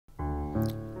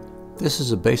This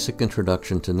is a basic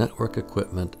introduction to network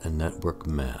equipment and network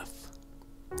math.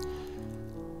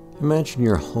 Imagine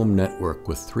your home network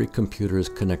with 3 computers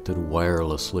connected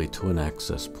wirelessly to an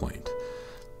access point.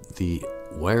 The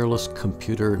wireless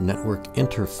computer network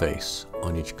interface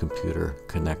on each computer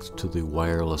connects to the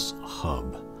wireless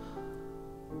hub.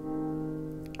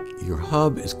 Your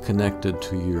hub is connected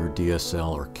to your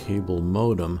DSL or cable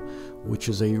modem, which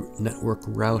is a network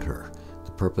router.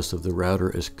 The purpose of the router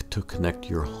is to connect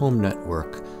your home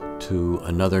network to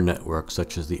another network,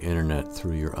 such as the internet,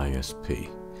 through your ISP.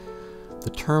 The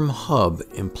term hub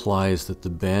implies that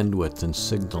the bandwidth and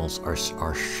signals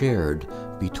are shared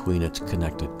between its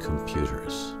connected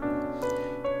computers.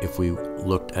 If we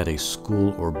looked at a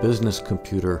school or business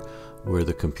computer where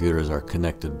the computers are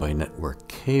connected by network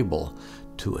cable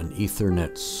to an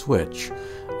Ethernet switch,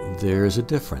 there's a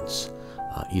difference.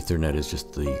 Ethernet is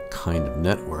just the kind of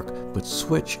network, but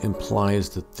switch implies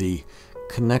that the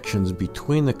connections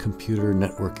between the computer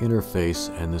network interface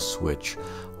and the switch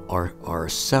are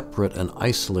separate and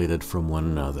isolated from one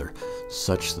another,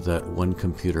 such that one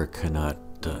computer cannot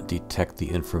detect the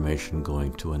information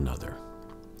going to another.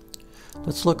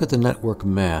 Let's look at the network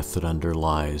math that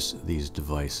underlies these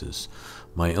devices.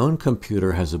 My own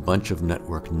computer has a bunch of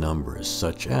network numbers,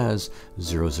 such as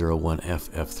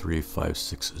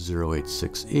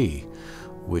 001FF35686E,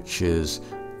 which is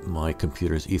my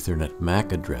computer's Ethernet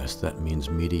MAC address. That means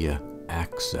media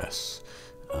access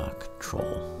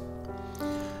control.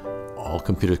 All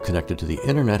computers connected to the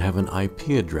internet have an IP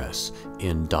address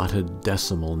in dotted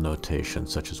decimal notation,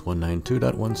 such as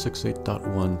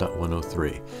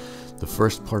 192.168.1.103. The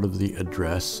first part of the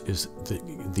address is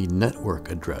the network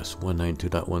address,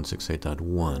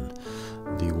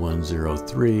 192.168.1. The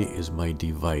 103 is my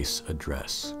device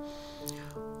address.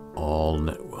 All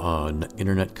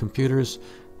internet computers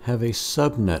have a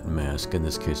subnet mask, in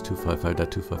this case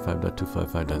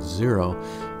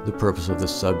 255.255.255.0. The purpose of the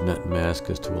subnet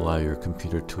mask is to allow your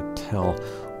computer to tell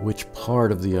which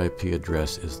part of the IP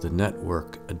address is the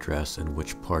network address and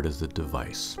which part is the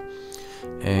device.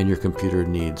 And your computer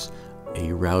needs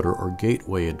a router or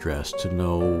gateway address to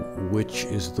know which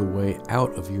is the way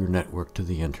out of your network to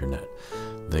the internet.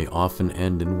 They often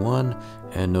end in 1,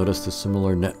 and notice the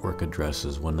similar network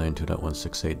addresses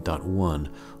 192.168.1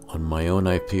 on my own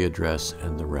IP address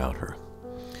and the router.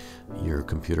 Your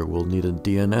computer will need a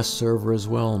DNS server as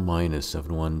well. Mine is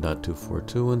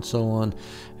 71.242 and so on,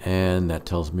 and that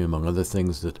tells me, among other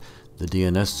things, that the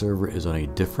DNS server is on a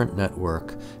different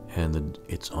network and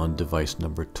it's on device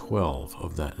number 12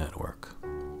 of that network.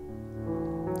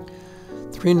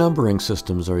 3 numbering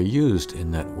systems are used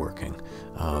in networking.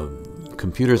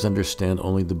 Computers understand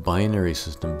only the binary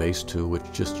system, base 2, which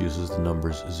just uses the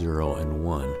numbers 0 and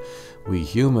 1. We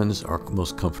humans are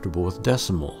most comfortable with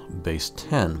decimal, base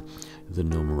 10, the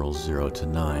numerals 0 to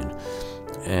 9.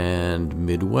 And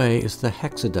midway is the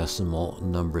hexadecimal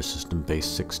number system, base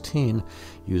 16,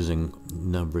 using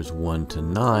numbers 1 to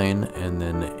 9, and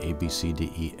then A, B, C,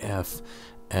 D, E, F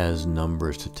as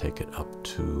numbers to take it up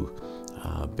to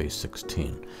base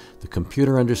 16. The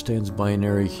computer understands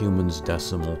binary, humans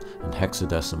decimal, and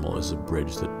hexadecimal is a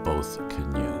bridge that both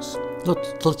can use.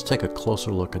 Let's take a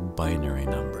closer look at binary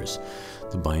numbers.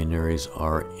 The binaries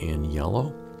are in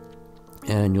yellow,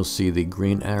 and you'll see the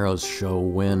green arrows show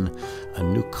when a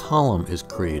new column is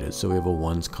created. So we have a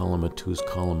 1's column, a 2's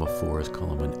column, a 4's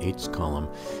column, an 8's column,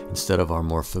 instead of our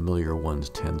more familiar 1's,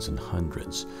 10's, and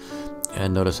 100's.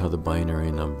 And notice how the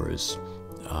binary numbers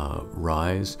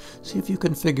rise. See if you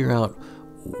can figure out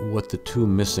what the 2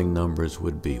 missing numbers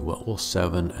would be. What will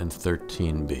 7 and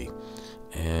 13 be?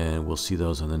 And we'll see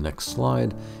those on the next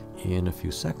slide in a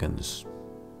few seconds.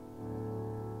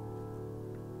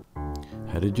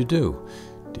 How did you do?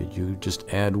 Did you just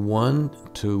add 1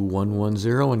 to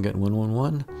 110 and get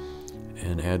 111?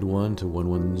 And add 1 to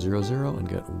 1100 and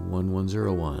get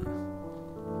 1101?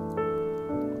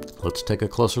 Let's take a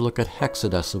closer look at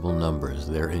hexadecimal numbers.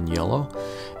 They're in yellow,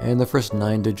 and the first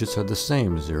 9 digits are the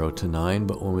same, 0 to 9,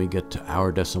 but when we get to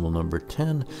our decimal number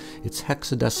 10, it's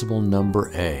hexadecimal number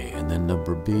A, and then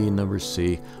number B, number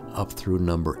C, up through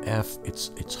number F,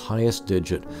 its highest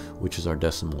digit, which is our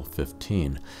decimal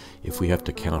 15. If we have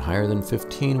to count higher than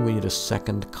 15, we need a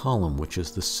second column, which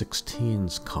is the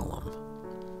 16's column.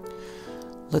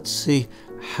 Let's see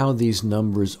how these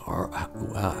numbers are.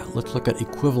 Let's look at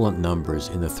equivalent numbers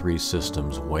in the 3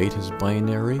 systems. White is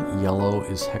binary, yellow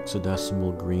is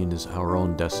hexadecimal, green is our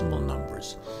own decimal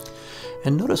numbers.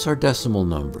 And notice our decimal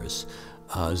numbers.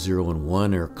 0 and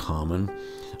 1 are common,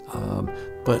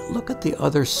 but look at the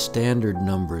other standard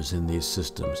numbers in these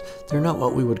systems. They're not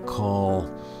what we would call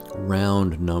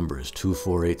round numbers, 2,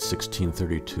 4, 8, 16,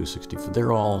 32, 64.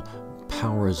 They're all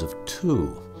powers of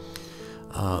 2.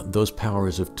 Those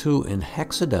powers of 2 in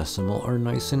hexadecimal are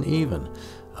nice and even.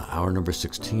 Our number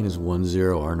 16 is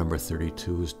 10, our number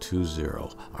 32 is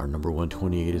 20, our number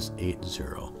 128 is 80.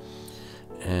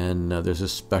 And there's a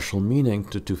special meaning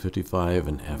to 255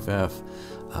 and FF,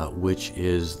 which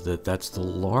is that that's the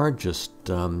largest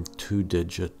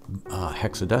 2-digit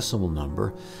hexadecimal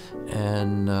number,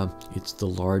 and it's the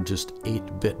largest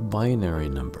 8-bit binary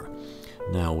number.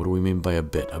 Now, what do we mean by a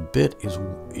bit? A bit is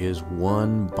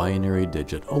one binary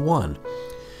digit, a 1.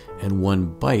 And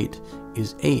 1 byte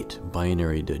is 8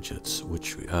 binary digits,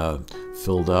 which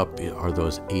filled up are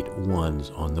those 8 ones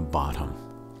on the bottom.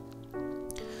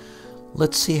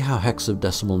 Let's see how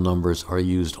hexadecimal numbers are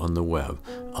used on the web.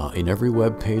 In every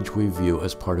web page we view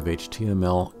as part of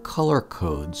HTML color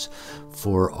codes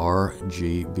for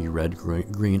RGB, red,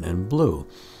 green, and blue.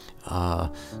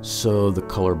 So the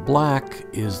color black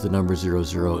is the number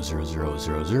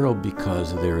 000000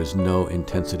 because there is no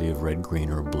intensity of red,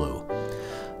 green, or blue.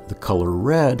 The color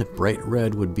red, bright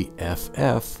red, would be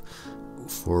FF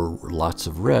for lots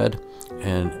of red,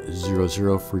 and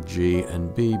 00 for G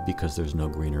and B because there's no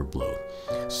green or blue.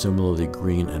 Similarly,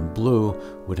 green and blue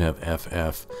would have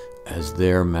FF as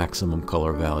their maximum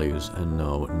color values and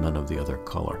none of the other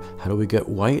color. How do we get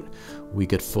white? We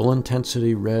get full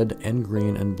intensity red and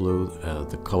green and blue.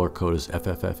 The color code is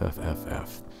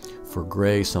FFFFFF. For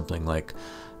gray, something like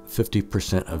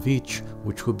 50% of each,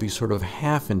 which would be sort of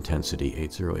half intensity,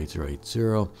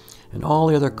 808080, and all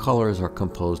the other colors are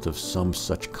composed of some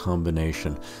such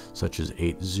combination, such as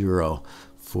 80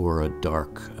 for a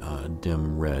dark,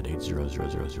 dim red,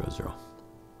 800000.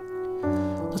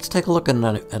 Let's take a look at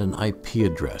an IP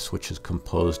address, which is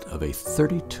composed of a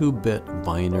 32-bit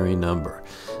binary number.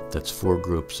 That's 4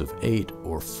 groups of 8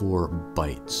 or 4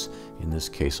 bytes. In this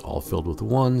case, all filled with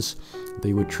 1s.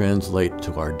 They would translate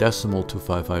to our decimal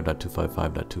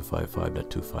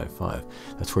 255.255.255.255.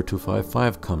 That's where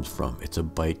 255 comes from. It's a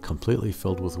byte completely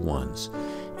filled with 1s.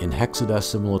 In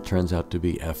hexadecimal, it turns out to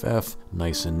be FF,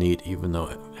 nice and neat, even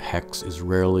though hex is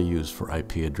rarely used for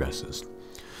IP addresses.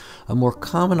 A more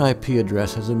common IP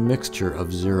address has a mixture of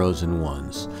 0s and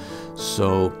 1s.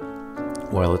 So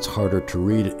while it's harder to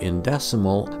read in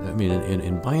decimal,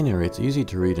 in binary, it's easy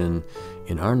to read in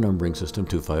our numbering system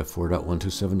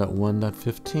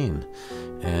 254.127.1.15.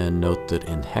 And note that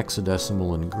in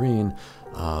hexadecimal in green,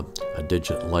 a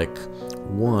digit like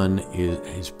 1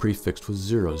 is prefixed with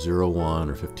 0, 01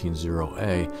 or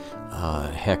 150A.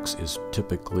 Hex is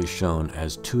typically shown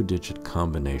as 2-digit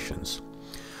combinations.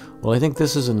 Well, I think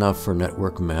this is enough for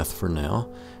network math for now.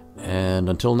 And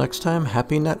until next time,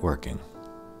 happy networking.